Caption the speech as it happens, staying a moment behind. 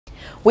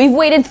We've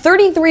waited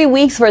 33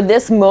 weeks for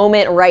this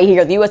moment right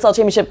here. The USL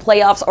Championship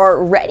playoffs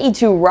are ready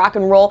to rock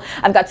and roll.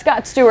 I've got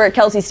Scott, Stewart,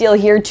 Kelsi, Steele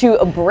here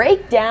to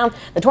break down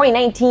the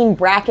 2019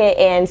 bracket.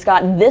 And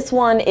Scott, this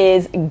one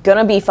is going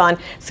to be fun.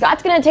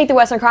 Scott's going to take the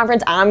Western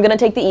Conference. I'm going to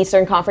take the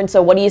Eastern Conference.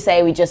 So what do you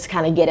say we just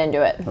kind of get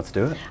into it? Let's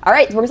do it. All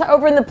right, so we're going to start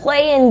over in the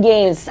play-in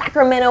games.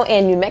 Sacramento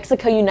and New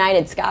Mexico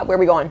United. Scott, where are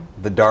we going?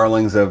 The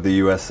darlings of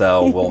the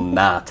USL will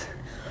not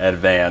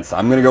advance.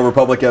 I'm going to go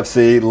Republic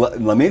FC.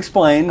 Let me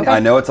explain. Okay. I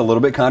know it's a little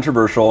bit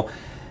controversial.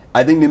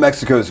 I think New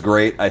Mexico is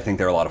great. I think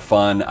they're a lot of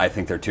fun. I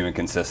think they're too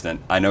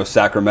inconsistent. I know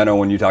Sacramento,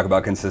 when you talk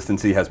about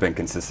consistency, has been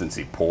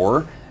consistency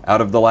poor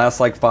out of the last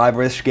like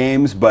 5-ish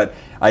games, but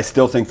I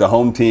still think the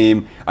home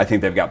team, I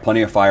think they've got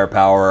plenty of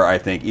firepower. I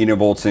think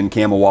Enevoltson,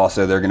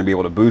 Kamawasa, they're going to be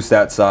able to boost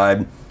that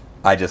side.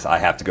 I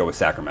have to go with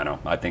Sacramento.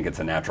 I think it's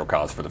a natural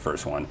cause for the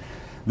first one.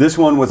 This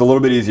one was a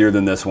little bit easier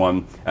than this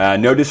one.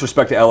 No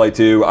disrespect to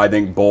LA2. I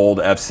think Bold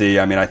FC,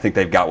 I think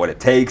they've got what it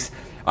takes.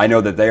 I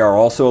know that they are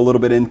also a little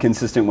bit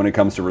inconsistent when it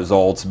comes to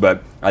results,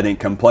 but I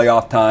think come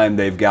playoff time,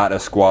 they've got a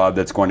squad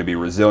that's going to be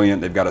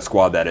resilient. They've got a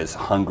squad that is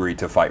hungry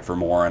to fight for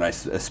more, and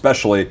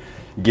especially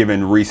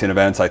given recent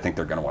events, I think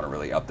they're going to want to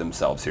really up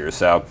themselves here.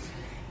 So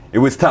it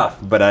was tough,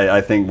 but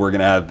I think we're going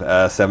to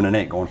have 7 and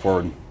 8 going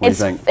forward. What do you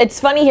think? It's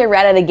funny here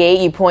right out of the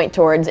gate you point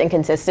towards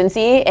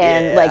inconsistency,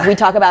 and like we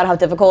talk about how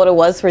difficult it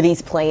was for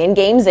these play-in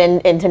games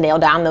and to nail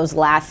down those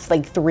last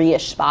like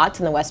 3-ish spots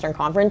in the Western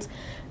Conference.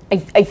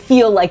 I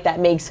feel like that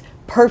makes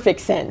perfect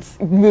sense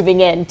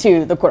moving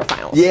into the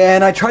quarterfinals. Yeah,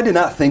 and I tried to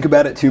not think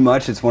about it too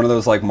much. It's one of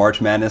those like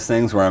March Madness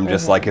things where I'm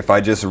just like, if I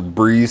just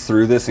breeze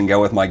through this and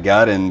go with my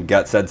gut, and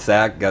gut said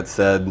SAC, gut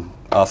said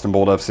Austin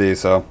Bold FC,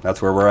 so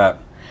that's where we're at.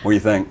 What do you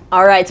think?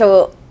 All right,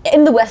 so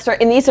in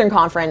the Eastern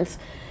Conference,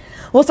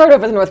 we'll start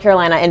over with North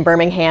Carolina and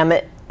Birmingham.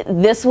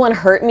 This one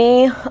hurt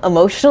me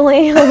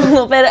emotionally a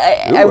little bit.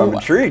 I'm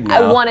intrigued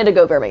now. I wanted to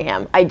go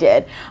Birmingham. I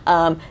did.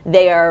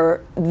 They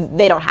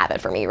don't have it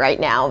for me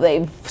right now.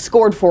 They've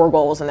scored 4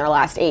 goals in their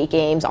last 8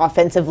 games.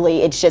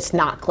 Offensively, it's just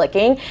not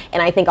clicking.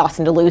 And I think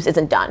Austin Duluth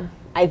isn't done.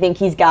 I think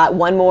he's got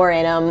one more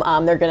in him.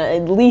 They're going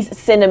to at least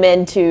send him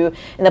in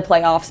the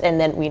playoffs, and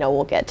then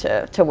we'll get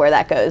to where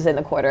that goes in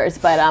the quarters.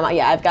 But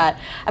yeah, I've got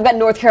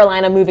North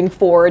Carolina moving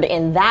forward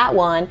in that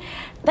one.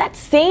 That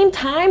same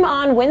time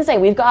on Wednesday,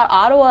 we've got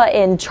Ottawa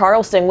and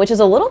Charleston, which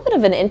is a little bit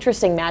of an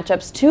interesting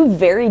matchups. 2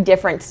 very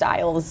different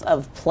styles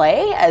of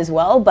play as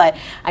well. But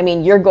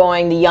you're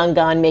going the young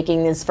gun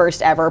making his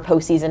first ever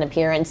postseason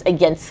appearance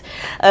against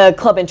a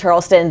club in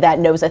Charleston that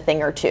knows a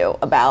thing or two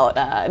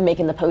about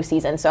making the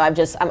postseason. So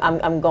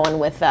I'm going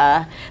with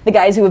the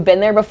guys who have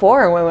been there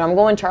before, and I'm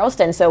going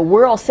Charleston. So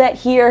we're all set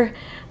here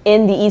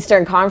in the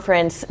Eastern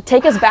Conference.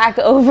 Take us back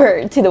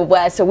over to the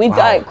West. So we've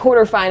got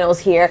quarterfinals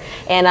here,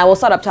 and we'll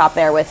start up top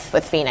there with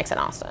Phoenix and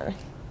Austin.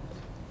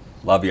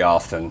 Love you,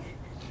 Austin.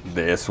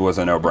 This was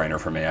a no-brainer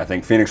for me. I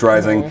think Phoenix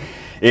Rising,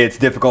 it's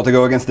difficult to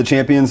go against the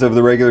champions of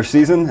the regular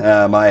season.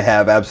 I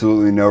have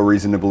absolutely no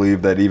reason to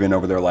believe that even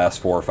over their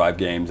last 4 or 5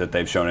 games that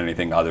they've shown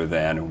anything other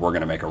than we're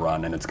going to make a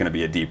run, and it's going to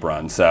be a deep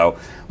run. So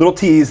little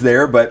tease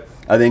there, but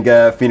I think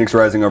Phoenix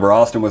Rising over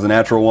Austin was a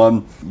natural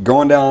one.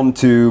 Going down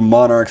to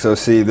Monarchs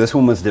OC, this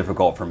one was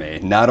difficult for me.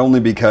 Not only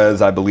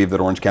because I believe that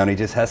Orange County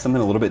just has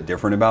something a little bit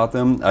different about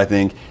them. I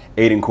think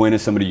Aiden Quinn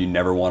is somebody you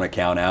never want to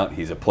count out.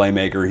 He's a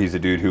playmaker. He's a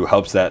dude who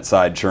helps that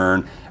side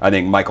churn. I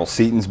think Michael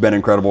Seaton's been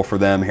incredible for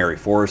them. Harry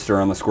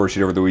Forrester on the score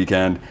sheet over the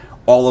weekend.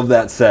 All of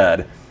that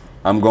said,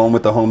 I'm going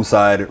with the home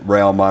side,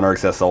 Real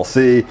Monarchs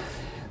SLC.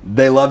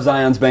 They love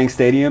Zions Bank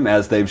Stadium,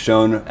 as they've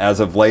shown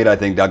as of late. I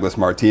think Douglas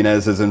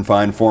Martinez is in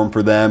fine form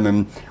for them.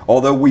 And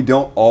although we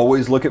don't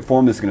always look at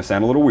form, this is going to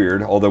sound a little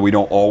weird, although we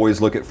don't always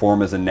look at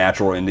form as a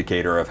natural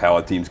indicator of how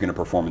a team's going to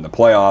perform in the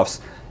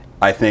playoffs,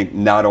 I think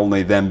not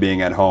only them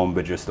being at home,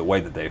 but just the way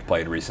that they've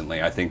played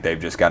recently, I think they've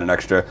just got an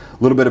extra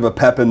little bit of a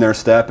pep in their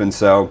step. And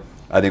so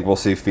I think we'll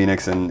see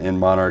Phoenix and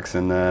Monarchs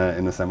in the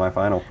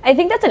semifinal. I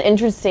think that's an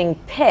interesting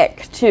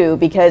pick too,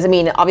 because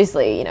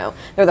obviously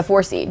they're the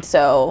 4 seed,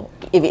 so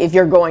if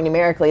you're going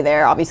numerically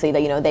there, obviously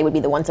they would be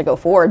the ones to go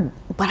forward.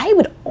 But I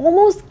would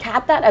almost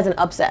cap that as an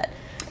upset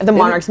if the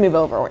Monarchs move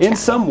over. In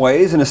some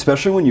ways, and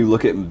especially when you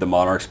look at the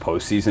Monarchs'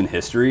 postseason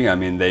history,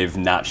 they've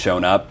not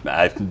shown up.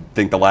 I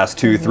think the last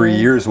 2-3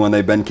 years when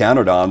they've been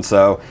counted on.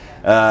 So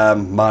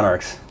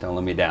Monarchs, don't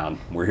let me down.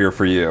 We're here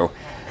for you.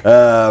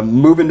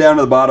 Moving down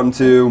to the bottom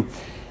 2,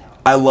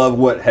 I love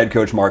what head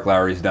coach Mark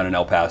Lowry's done in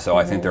El Paso.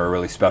 I think they're a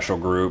really special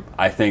group.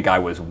 I think I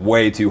was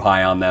way too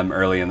high on them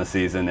early in the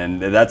season, and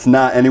that's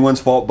not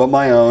anyone's fault but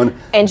my own.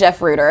 And Jeff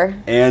Reuter.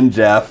 And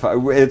Jeff.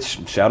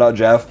 Shout out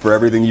Jeff for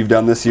everything you've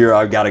done this year.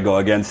 I've got to go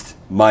against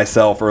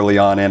myself early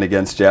on and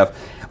against Jeff.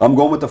 I'm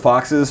going with the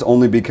Foxes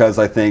only because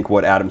I think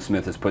what Adam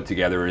Smith has put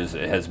together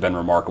has been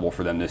remarkable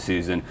for them this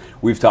season.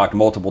 We've talked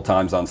multiple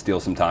times on Steele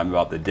Some Time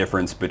about the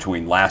difference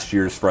between last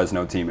year's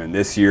Fresno team and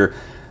this year.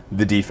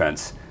 The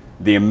defense.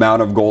 The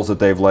amount of goals that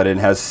they've let in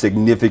has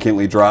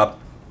significantly dropped.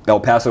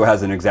 El Paso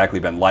hasn't exactly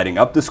been lighting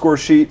up the score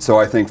sheet, so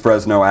I think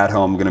Fresno at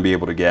home going to be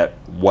able to get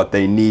what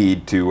they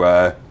need to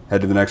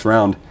head to the next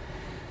round.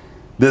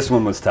 This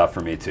one was tough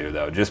for me too,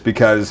 though, just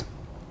because.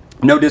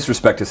 No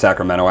disrespect to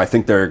Sacramento. I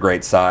think they're a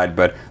great side,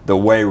 but the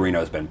way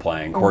Reno's been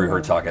playing, Corey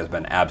Hertzog has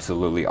been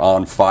absolutely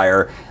on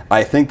fire.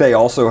 I think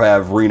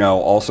Reno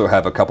also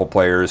have a couple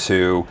players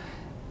who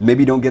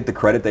maybe don't get the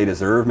credit they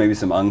deserve. Maybe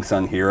some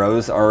unsung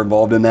heroes are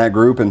involved in that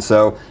group. And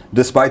so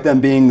despite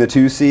them being the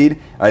 2 seed,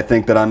 I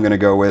think that I'm going to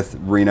go with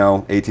Reno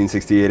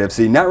 1868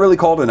 FC. Not really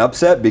called an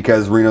upset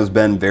because Reno's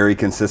been very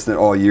consistent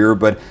all year,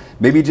 but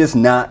maybe just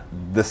not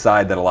the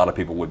side that a lot of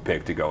people would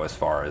pick to go as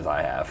far as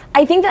I have.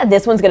 I think that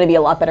this one's going to be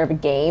a lot better of a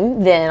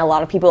game than a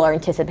lot of people are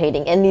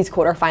anticipating in these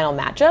quarterfinal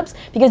matchups,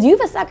 because you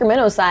have a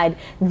Sacramento side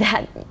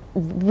that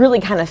really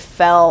kind of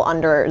fell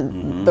under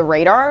the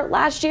radar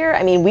last year.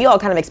 I mean, we all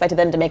kind of expected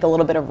them to make a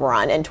little bit of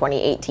run in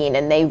 2018,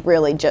 and they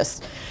really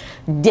just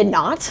did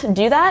not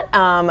do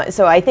that.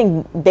 So I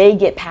think they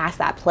get past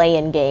that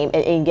play-in game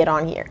and get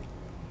on here.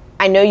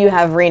 I know you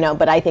have Reno,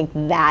 but I think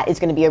that is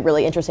going to be a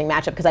really interesting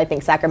matchup because I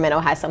think Sacramento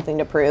has something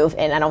to prove,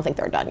 and I don't think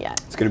they're done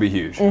yet. It's going to be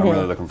huge. I'm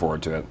really looking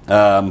forward to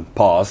it.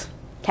 Pause.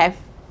 Okay.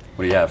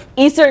 What do you have?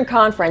 Eastern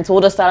Conference.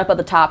 We'll just start up at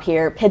the top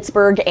here.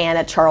 Pittsburgh and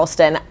at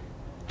Charleston.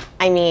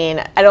 I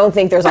mean, I don't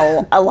think there's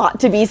a lot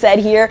to be said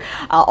here.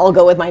 I'll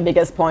go with my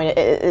biggest point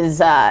is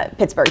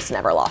Pittsburgh's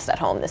never lost at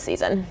home this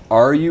season.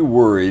 Are you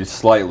worried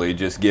slightly,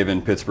 just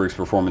given Pittsburgh's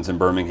performance in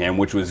Birmingham,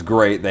 which was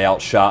great? They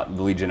outshot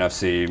the Legion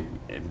FC.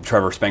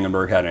 Trevor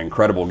Spangenberg had an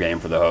incredible game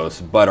for the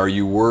hosts. But are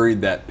you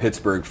worried that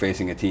Pittsburgh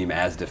facing a team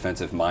as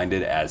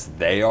defensive-minded as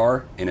they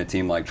are in a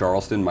team like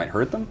Charleston might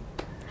hurt them?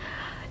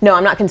 No,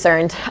 I'm not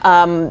concerned.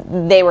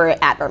 They were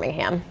at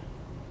Birmingham.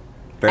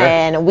 Fair.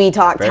 And we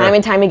talk time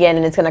and time again,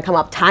 and it's going to come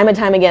up time and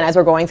time again as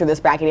we're going through this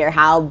bracket here,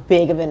 how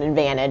big of an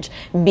advantage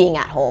being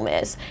at home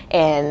is.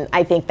 And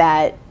I think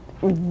that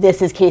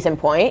this is case in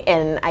point,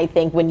 and I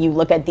think when you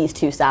look at these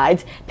two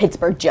sides,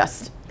 Pittsburgh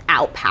just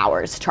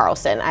outpowers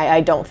Charleston. I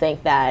don't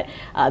think that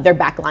their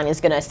back line is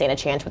going to stand a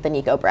chance with the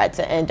Nico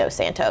Bretts and Dos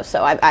Santos.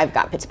 So I've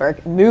got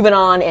Pittsburgh moving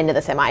on into the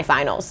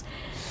semifinals.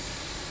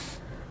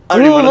 I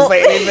don't even want to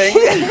say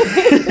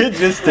anything.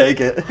 Just take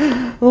it.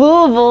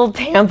 Louisville,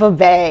 Tampa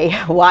Bay.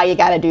 Why you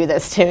got to do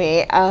this to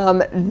me?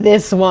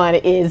 This one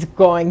is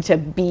going to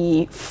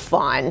be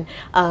fun.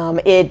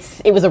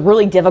 It was a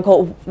really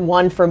difficult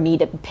one for me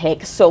to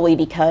pick solely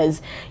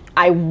because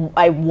I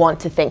want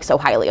to think so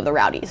highly of the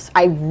Rowdies.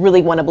 I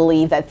really want to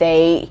believe that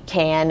they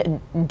can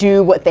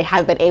do what they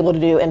have been able to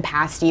do in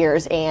past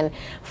years and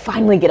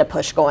finally get a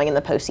push going in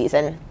the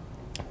postseason.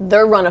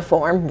 Their run of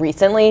form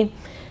recently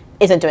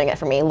isn't doing it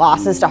for me.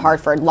 Losses to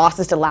Hartford,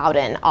 losses to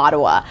Loudoun,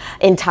 Ottawa,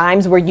 in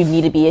times where you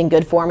need to be in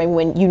good form and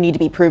when you need to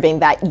be proving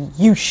that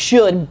you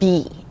should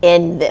be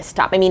in this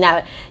top. I mean,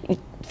 a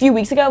few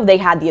weeks ago, they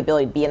had the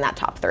ability to be in that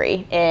top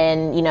 3.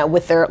 And,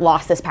 with their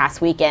loss this past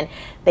weekend,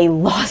 they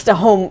lost a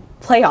home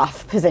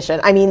playoff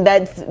position. I mean,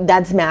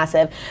 that's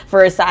massive.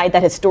 For a side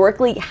that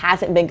historically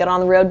hasn't been good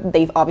on the road,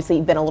 they've obviously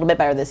been a little bit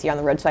better this year on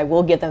the road, so I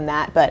will give them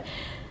that. But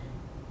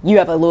you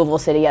have a Louisville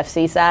City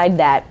FC side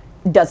that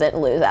doesn't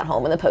lose at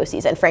home in the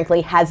postseason.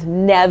 Frankly, has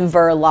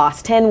never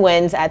lost. 10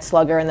 wins at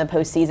Slugger in the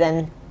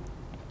postseason.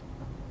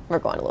 We're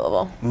going to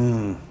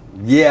Louisville.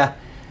 Yeah,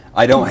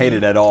 I don't hate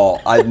it at all.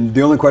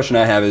 The only question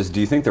I have is, do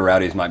you think the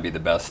Rowdies might be the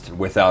best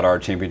without our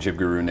championship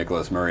guru,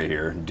 Nicholas Murray,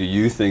 here? Do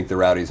you think the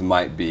Rowdies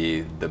might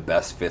be the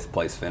best 5th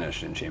place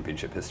finish in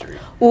championship history?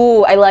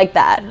 Ooh, I like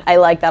that. I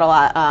like that a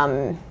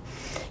lot.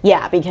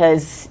 Yeah,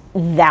 because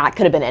that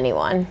could have been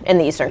anyone in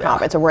the Eastern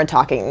Conference. And we're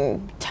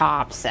talking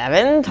top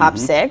 7, top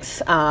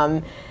 6.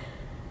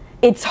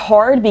 It's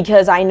hard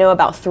because I know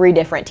about 3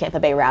 different Tampa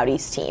Bay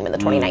Rowdies team in the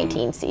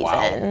 2019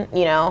 season.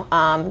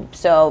 Wow.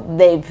 So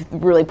they've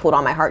really pulled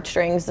on my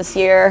heartstrings this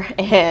year.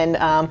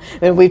 And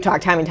we've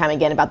talked time and time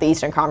again about the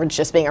Eastern Conference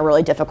just being a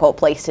really difficult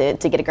place to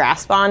get a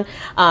grasp on.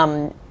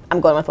 I'm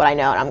going with what I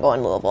know, and I'm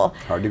going Louisville.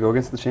 Hard to go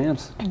against the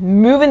champs.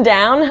 Moving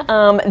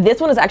down, this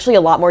one is actually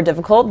a lot more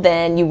difficult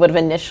than you would have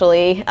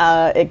initially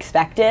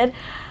expected.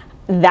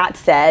 That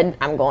said,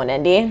 I'm going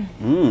Indy.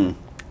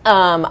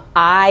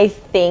 I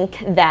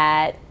think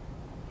that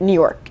New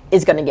York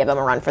is going to give them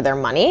a run for their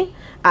money.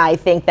 I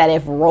think that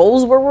if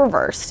roles were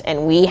reversed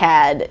and we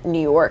had New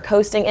York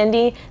hosting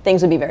Indy,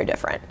 things would be very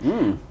different.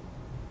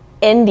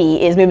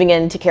 Indy is moving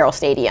into Carroll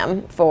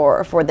Stadium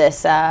for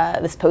this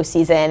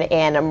postseason,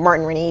 and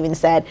Martin Rennie even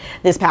said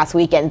this past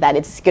weekend that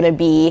it's going to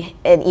be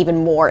an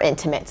even more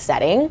intimate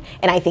setting,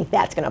 and I think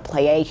that's going to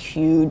play a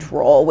huge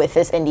role with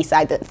this Indy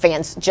side that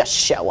fans just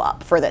show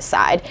up for this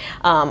side.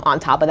 On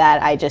top of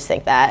that, I just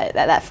think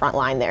that front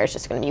line there is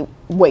just going to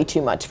be way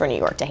too much for New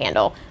York to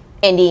handle.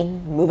 Indy,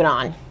 moving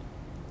on.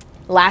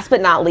 Last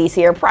but not least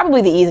here,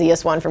 probably the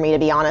easiest one for me, to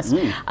be honest.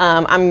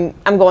 I'm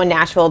going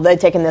Nashville. They're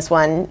taking this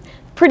one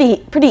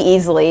pretty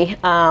easily.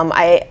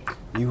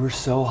 You were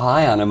so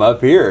high on him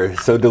up here.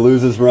 So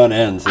Deleuze's run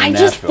ends in Nashville. I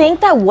just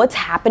think that what's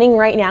happening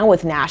right now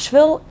with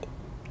Nashville,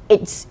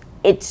 it's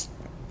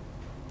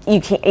you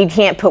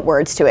can't put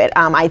words to it.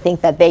 I think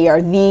that they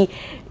are the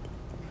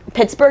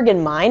Pittsburgh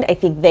in mind, I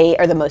think they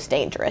are the most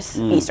dangerous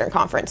Eastern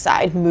Conference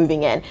side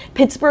moving in.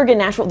 Pittsburgh and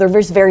Nashville, they're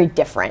just very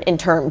different in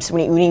terms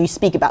when you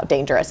speak about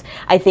dangerous.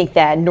 I think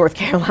that North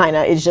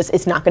Carolina is just,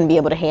 it's not going to be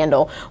able to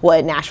handle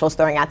what Nashville's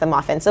throwing at them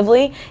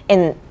offensively.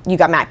 And you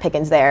got Matt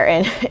Pickens there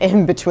and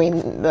in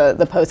between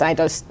the posts. And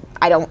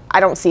I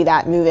don't see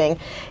that moving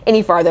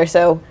any farther.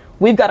 So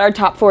we've got our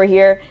top 4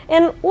 here.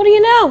 And what do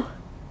you know?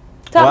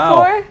 Top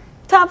 4?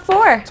 Top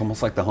 4. It's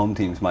almost like the home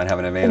teams might have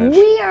an advantage.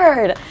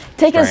 Weird.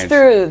 Take us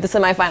through the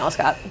semifinals,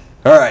 Scott.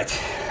 All right.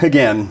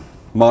 Again,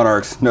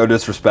 Monarchs, no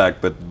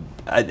disrespect, but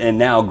and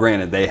now,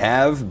 granted, they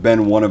have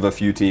been one of a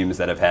few teams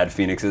that have had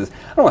Phoenix's,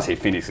 I don't want to say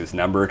Phoenix's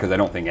number, because I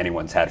don't think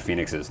anyone's had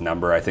Phoenix's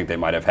number. I think they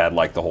might have had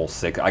like the whole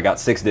 6. I got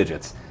 6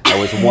 digits. I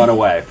was 1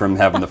 away from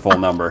having the full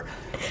number.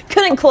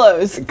 Couldn't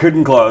close.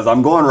 Couldn't close.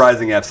 I'm going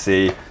Rising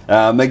FC.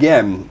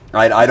 Again,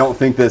 I don't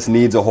think this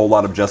needs a whole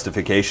lot of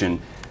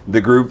justification.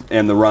 The group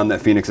and the run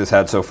that Phoenix has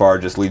had so far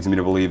just leads me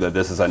to believe that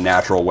this is a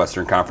natural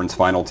Western Conference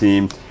final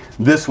team.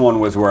 This one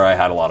was where I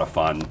had a lot of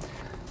fun,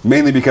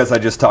 mainly because I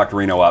just talked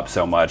Reno up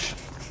so much.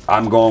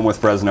 I'm going with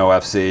Fresno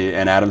FC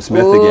and Adam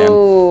Smith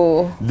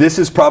again. This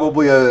is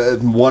probably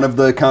one of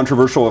the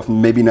controversial, if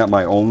maybe not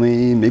my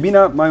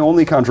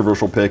only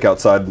controversial pick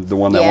outside the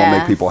one that won't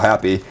make people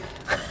happy.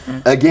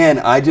 Again,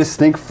 I just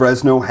think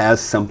Fresno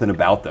has something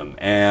about them,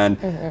 and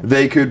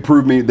they could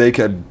prove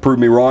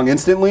me wrong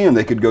instantly, and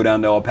they could go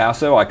down to El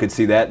Paso. I could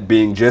see that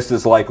being just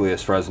as likely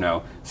as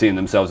Fresno seeing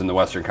themselves in the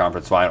Western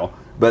Conference Final.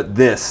 But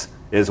this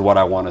is what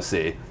I want to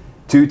see.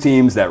 2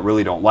 teams that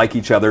really don't like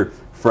each other.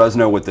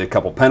 Fresno with a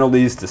couple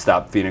penalties to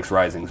stop Phoenix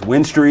Rising's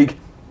win streak.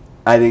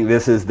 I think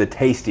this is the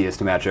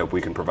tastiest matchup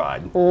we can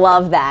provide.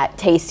 Love that,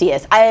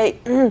 tastiest.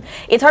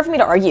 It's hard for me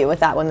to argue with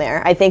that one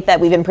there. I think that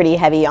we've been pretty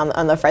heavy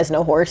on the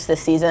Fresno horse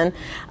this season.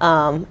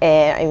 And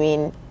I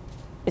mean,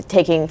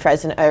 taking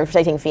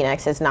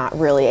Phoenix is not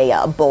really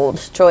a bold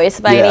choice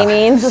by any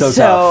means.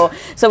 So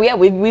yeah,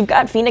 we've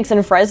got Phoenix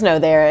and Fresno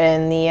there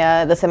in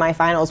the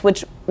semifinals,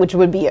 which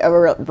would be a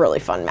really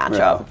fun matchup.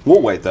 Yeah.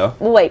 We'll wait though.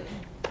 We'll wait.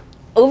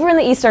 Over in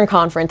the Eastern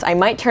Conference, I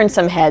might turn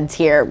some heads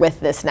here with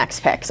this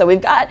next pick. So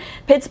we've got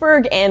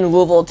Pittsburgh and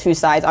Louisville, 2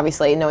 sides,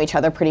 obviously know each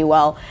other pretty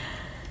well.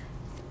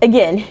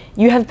 Again,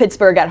 you have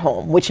Pittsburgh at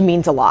home, which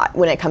means a lot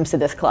when it comes to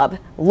this club.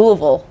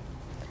 Louisville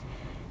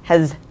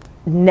has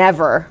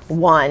never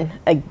won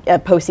a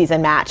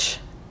postseason match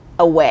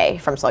away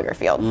from Slugger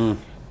Field.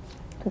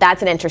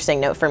 That's an interesting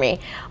note for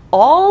me.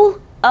 All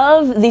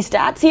of these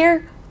stats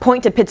here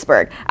point to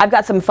Pittsburgh. I've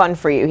got some fun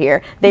for you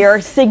here. They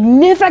are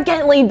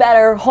significantly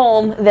better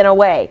home than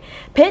away.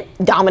 Pitt,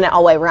 dominant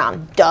all the way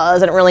around.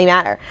 Doesn't really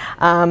matter.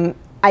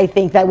 I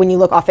think that when you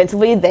look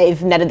offensively,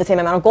 they've netted the same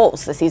amount of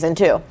goals this season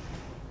too.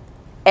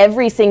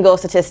 Every single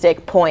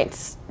statistic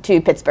points to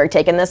Pittsburgh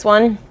taking this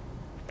one.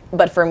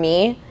 But for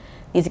me,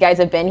 these guys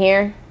have been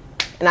here,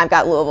 and I've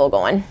got Louisville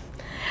going.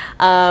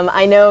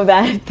 I know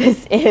that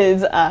this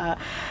is...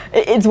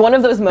 it's one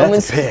of those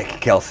moments. That's a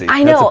pick, Kelsi.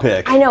 I know. That's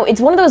a pick. I know.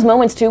 It's one of those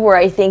moments too where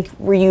I think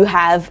where you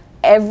have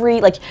you're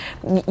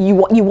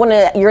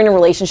in a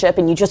relationship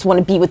and you just want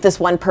to be with this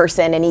one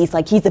person, and he's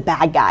a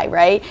bad guy,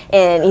 right?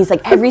 And he's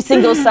like every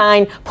single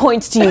sign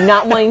points to you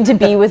not wanting to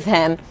be with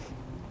him.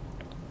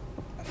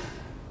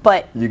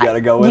 But you got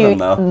to go with him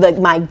though.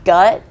 My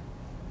gut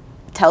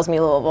tells me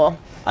Louisville.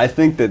 I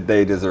think that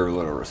they deserve a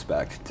little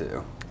respect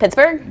too.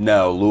 Pittsburgh?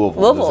 No,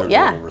 Louisville deserves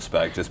a little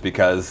respect just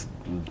because,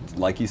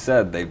 like you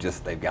said,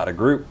 they've got a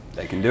group.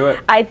 They can do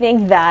it. I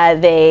think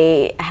that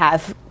they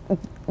have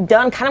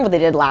done kind of what they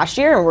did last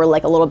year, and we're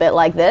like a little bit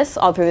like this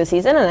all through the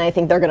season, and I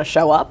think they're going to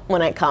show up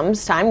when it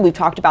comes time. We've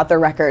talked about their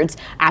records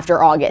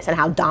after August and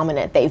how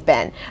dominant they've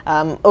been.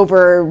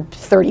 Over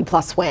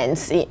 30-plus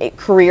wins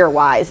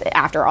career-wise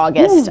after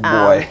August. Ooh,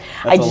 boy,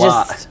 that's a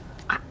lot.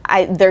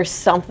 There's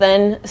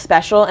something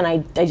special, and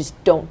I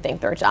just don't think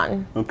they're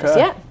done just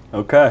yet.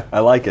 Okay,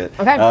 I like it.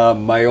 Okay.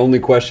 My only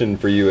question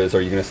for you is,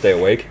 are you going to stay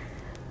awake?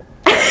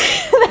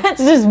 That's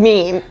just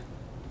mean.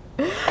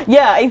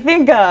 Yeah, I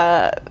think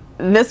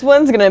this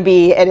one's going to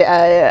be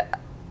an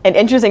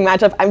interesting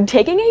matchup. I'm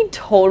taking a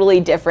totally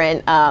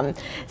different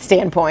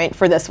standpoint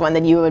for this one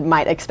than you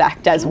might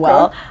expect as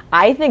well.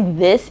 I think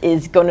this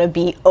is going to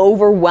be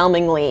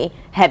overwhelmingly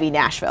heavy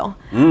Nashville.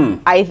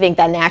 I think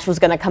that Nashville's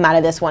going to come out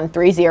of this one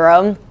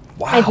 3-0.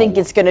 Wow. I think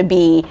it's going to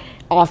be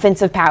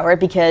offensive power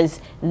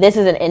because this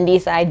is an Indy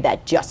side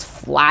that just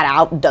flat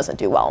out doesn't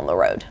do well on the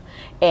road.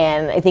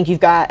 And I think you've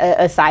got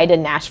a side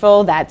in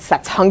Nashville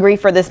that's hungry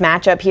for this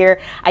matchup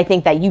here. I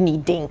think that you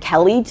need Dane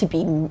Kelly to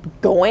be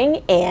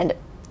going, and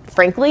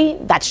frankly,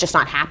 that's just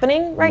not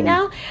happening right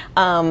now.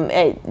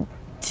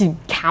 To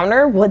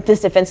counter what this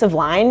defensive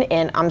line,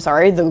 and I'm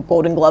sorry, the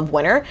Golden Glove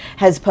winner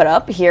has put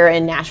up here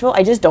in Nashville,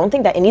 I just don't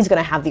think that Indy's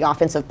going to have the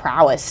offensive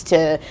prowess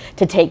to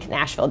take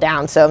Nashville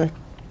down. So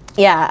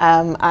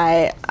Yeah,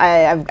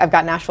 I've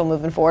got Nashville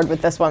moving forward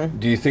with this one.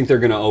 Do you think they're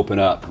going to open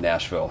up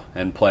Nashville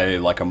and play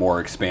like a more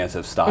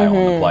expansive style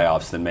in the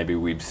playoffs than maybe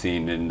we've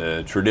seen in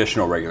the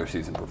traditional regular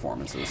season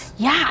performances?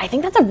 Yeah, I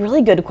think that's a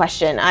really good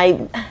question.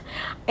 I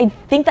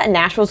think that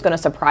Nashville's going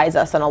to surprise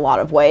us in a lot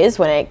of ways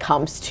when it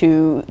comes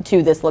to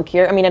this look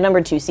here. I mean, a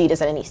number 2 seed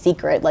isn't any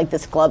secret. Like,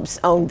 this club's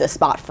owned this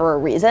spot for a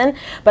reason.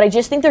 But I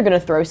just think they're going to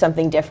throw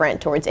something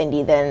different towards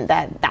Indy than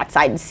that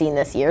side has seen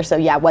this year. So,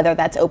 yeah, whether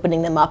that's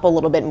opening them up a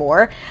little bit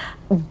more,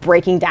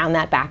 breaking down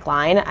that back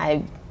line,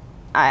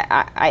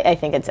 I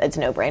think it's a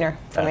no-brainer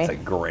for me. That's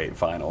a great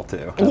final,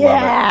 too.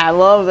 I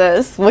love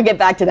this. We'll get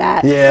back to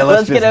that. Yeah,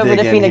 let's get over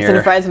to Phoenix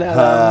and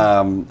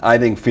Fresno. I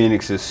think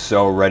Phoenix is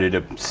so ready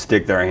to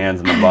stick their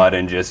hands in the mud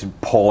and just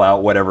pull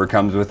out whatever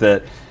comes with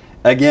it.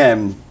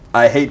 Again,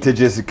 I hate to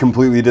just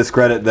completely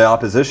discredit the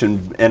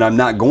opposition, and I'm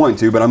not going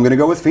to, but I'm going to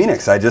go with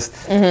Phoenix. I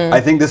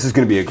think this is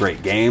going to be a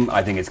great game.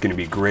 I think it's going to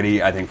be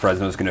gritty. I think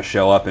Fresno's going to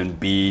show up and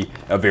be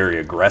a very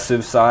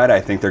aggressive side. I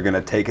think they're going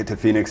to take it to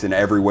Phoenix in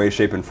every way,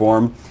 shape, and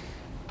form.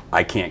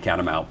 I can't count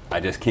them out. I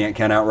just can't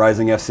count out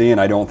Rising FC,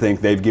 and I don't think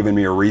they've given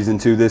me a reason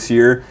to this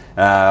year.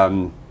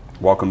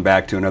 Welcome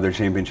back to another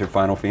championship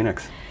final,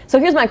 Phoenix. So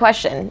here's my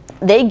question.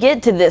 They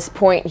get to this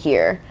point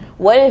here.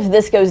 What if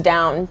this goes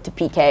down to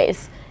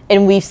PKs?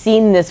 And we've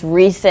seen this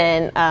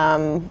recent,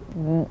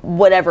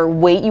 whatever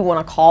weight you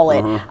want to call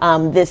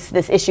it,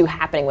 this issue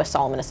happening with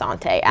Solomon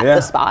Asante at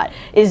the spot.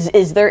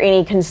 Is there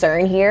any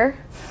concern here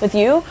with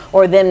you,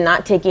 or them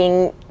not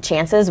taking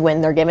chances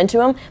when they're given to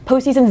them?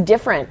 Postseason's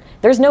different.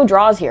 There's no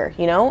draws here.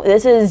 You know,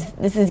 this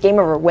is game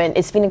over. When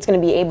is Phoenix going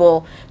to be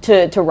able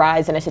to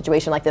rise in a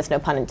situation like this? No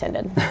pun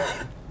intended.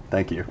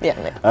 Thank you.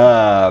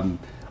 Yeah.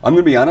 I'm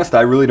going to be honest,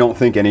 I really don't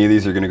think any of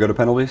these are going to go to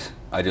penalties.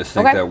 I just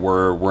think that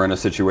we're in a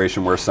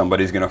situation where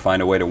somebody's going to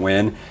find a way to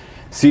win.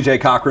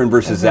 CJ Cochran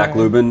versus Zach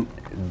Lubin,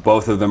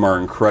 both of them are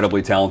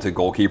incredibly talented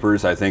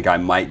goalkeepers. I think I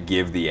might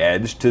give the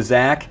edge to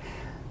Zach.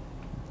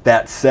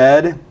 That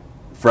said,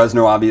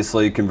 Fresno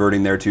obviously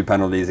converting their 2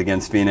 penalties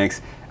against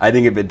Phoenix. I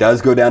think if it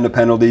does go down to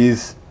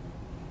penalties,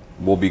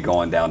 we'll be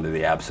going down to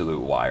the absolute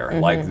wire.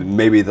 Like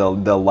maybe the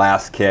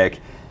last kick.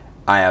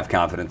 I have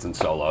confidence in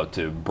Solo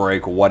to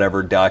break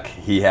whatever duck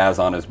he has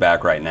on his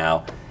back right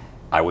now.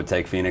 I would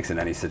take Phoenix in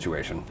any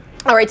situation.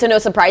 All right, so no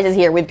surprises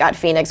here. We've got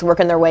Phoenix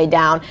working their way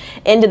down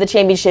into the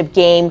championship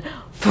game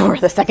for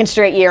the 2nd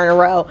straight year in a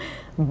row.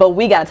 But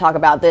we got to talk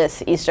about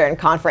this Eastern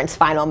Conference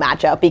final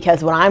matchup,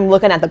 because when I'm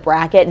looking at the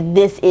bracket,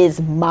 this is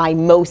my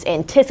most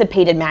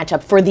anticipated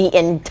matchup for the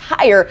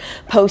entire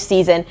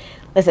postseason.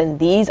 Listen,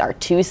 these are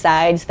 2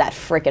 sides that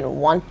freaking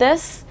want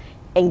this.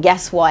 And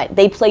guess what?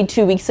 They played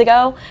 2 weeks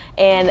ago,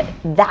 and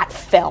that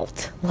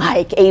felt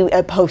like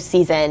a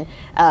postseason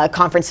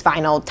conference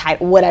final type,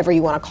 whatever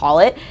you want to call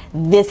it.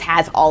 This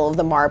has all of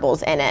the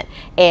marbles in it.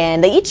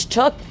 And they each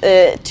took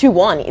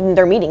 2-1 in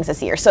their meetings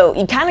this year. So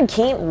you kind of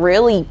can't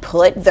really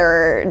put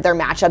their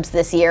matchups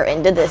this year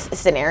into this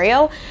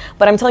scenario.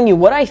 But I'm telling you,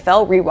 what I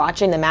felt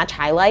rewatching the match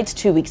highlights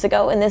 2 weeks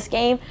ago in this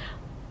game,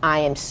 I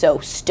am so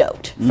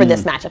stoked for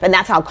this matchup. And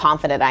that's how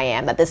confident I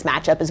am that this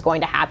matchup is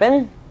going to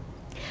happen.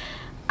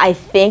 I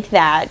think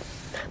that,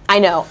 I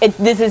know,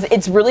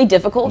 it's really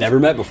difficult. Never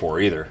met before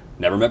either.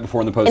 Never met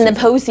before in the postseason. In the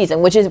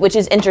postseason, which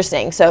is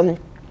interesting. So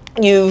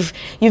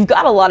you've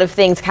got a lot of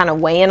things kind of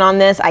weighing on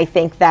this. I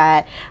think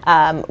that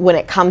when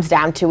it comes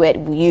down to it,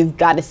 you've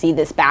got to see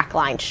this back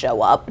line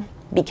show up,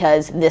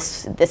 because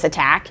this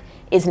attack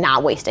is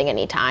not wasting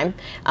any time.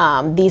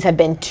 These have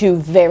been 2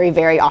 very,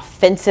 very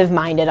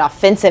offensive-minded,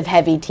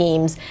 offensive-heavy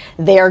teams.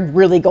 They're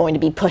really going to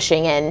be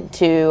pushing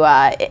into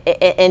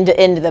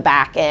the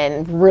back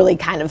and really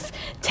kind of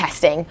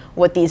testing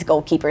what these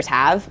goalkeepers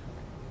have.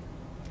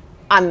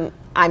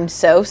 I'm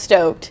so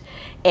stoked,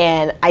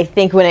 and I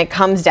think when it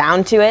comes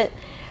down to it,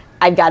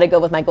 I've got to go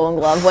with my Golden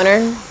Glove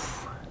winner.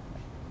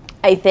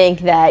 I think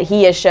that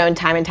he has shown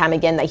time and time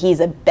again that he's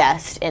the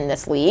best in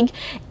this league,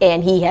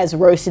 and he has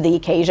rose to the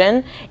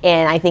occasion,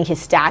 and I think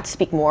his stats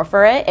speak more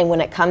for it. And when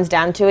it comes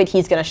down to it,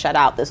 he's going to shut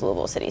out this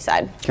Louisville City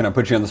side. Can I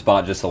put you on the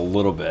spot just a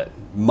little bit?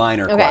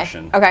 Minor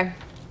question. Okay.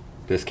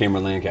 Does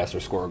Cameron Lancaster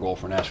score a goal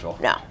for Nashville?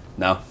 No.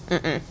 No?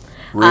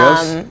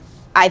 Rios?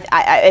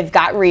 I've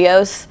got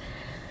Rios.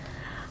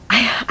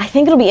 I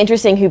think it'll be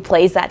interesting who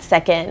plays that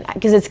second,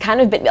 because it's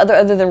kind of been,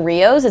 other than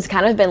Rios, it's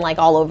kind of been like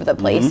all over the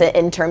place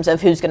in terms of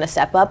who's going to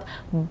step up.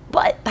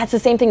 But that's the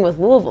same thing with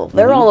Louisville.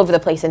 They're all over the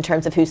place in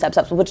terms of who steps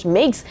up, which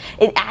makes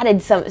it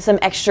added some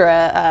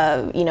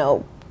extra,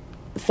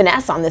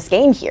 finesse on this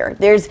game here.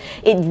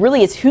 It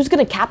really is who's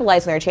going to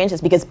capitalize on their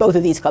chances, because both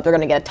of these clubs are going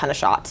to get a ton of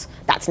shots.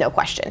 That's no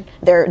question.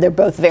 They're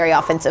both very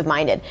offensive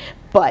minded.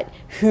 But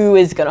who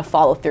is going to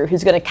follow through?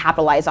 Who's going to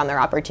capitalize on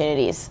their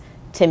opportunities?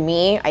 To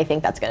me, I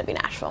think that's going to be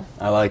Nashville.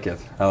 I like it.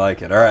 All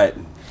right,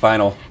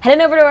 final.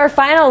 Heading over to our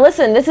final.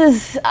 Listen, this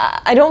is,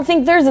 I don't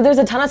think there's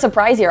a ton of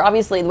surprise here.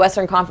 Obviously, the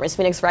Western Conference,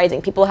 Phoenix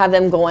Rising, people have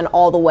them going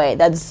all the way.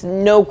 That's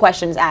no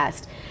questions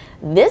asked.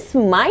 This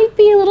might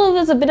be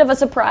a bit of a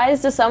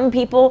surprise to some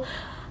people.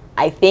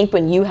 I think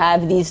when you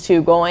have these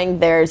 2 going,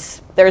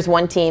 there's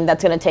one team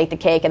that's going to take the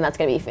cake, and that's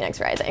going to be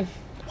Phoenix Rising.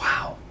 Wow.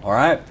 All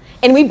right.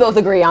 And we both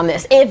agree on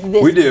this. If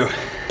this We do.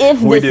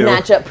 If We this do.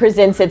 matchup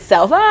presents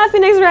itself,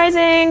 Phoenix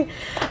Rising.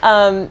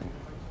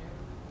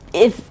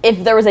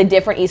 If there was a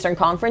different Eastern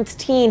Conference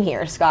team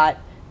here, Scott,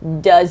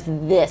 does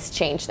this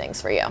change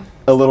things for you?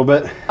 A little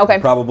bit. Okay.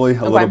 Probably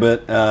a little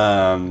bit.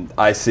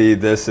 I see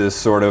this as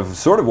sort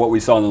of what we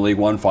saw in the League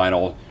One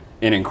final,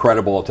 an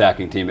incredible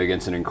attacking team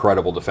against an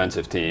incredible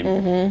defensive team.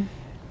 Mm-hmm.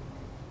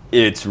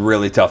 It's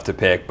really tough to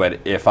pick, but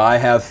if I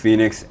have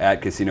Phoenix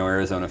at Casino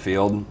Arizona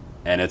Field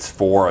and it's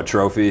for a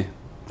trophy,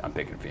 I'm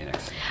picking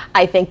Phoenix.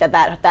 I think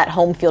that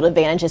home field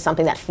advantage is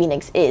something that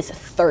Phoenix is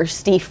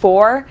thirsty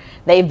for.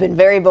 They've been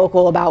very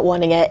vocal about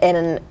wanting it,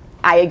 and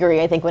I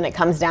agree. I think when it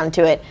comes down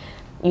to it,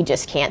 you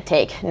just can't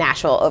take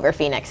Nashville over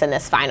Phoenix in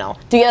this final.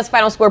 Do you have a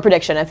final score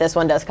prediction if this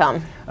one does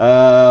come?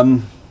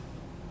 2-1.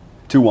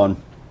 2-1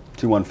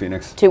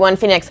 Phoenix. 2-1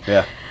 Phoenix.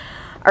 Yeah.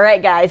 All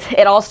right, guys,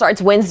 it all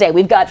starts Wednesday.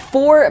 We've got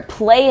 4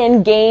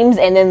 play-in games,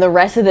 and then the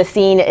rest of the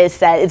scene is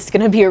set. It's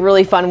going to be a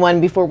really fun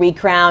one before we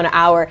crown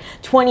our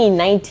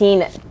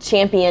 2019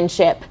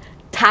 championship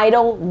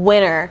title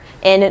winner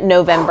in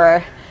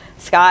November.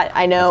 Scott,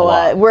 I know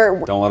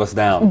Don't let us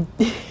down.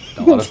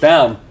 Don't let us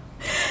down.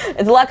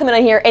 It's a lot coming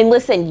on here. And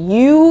listen,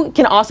 you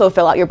can also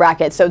fill out your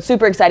bracket. So it's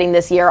super exciting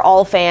this year.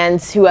 All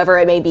fans, whoever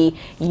it may be,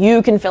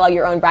 you can fill out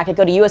your own bracket.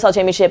 Go to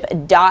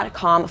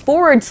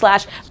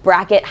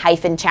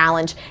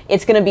uslchampionship.com/bracket-challenge.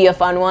 It's going to be a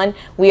fun one.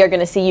 We are going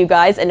to see you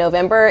guys in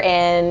November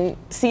and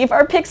see if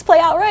our picks play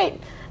out right.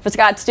 For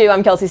Scott, Stu,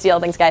 I'm Kelsi Steele.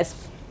 Thanks, guys.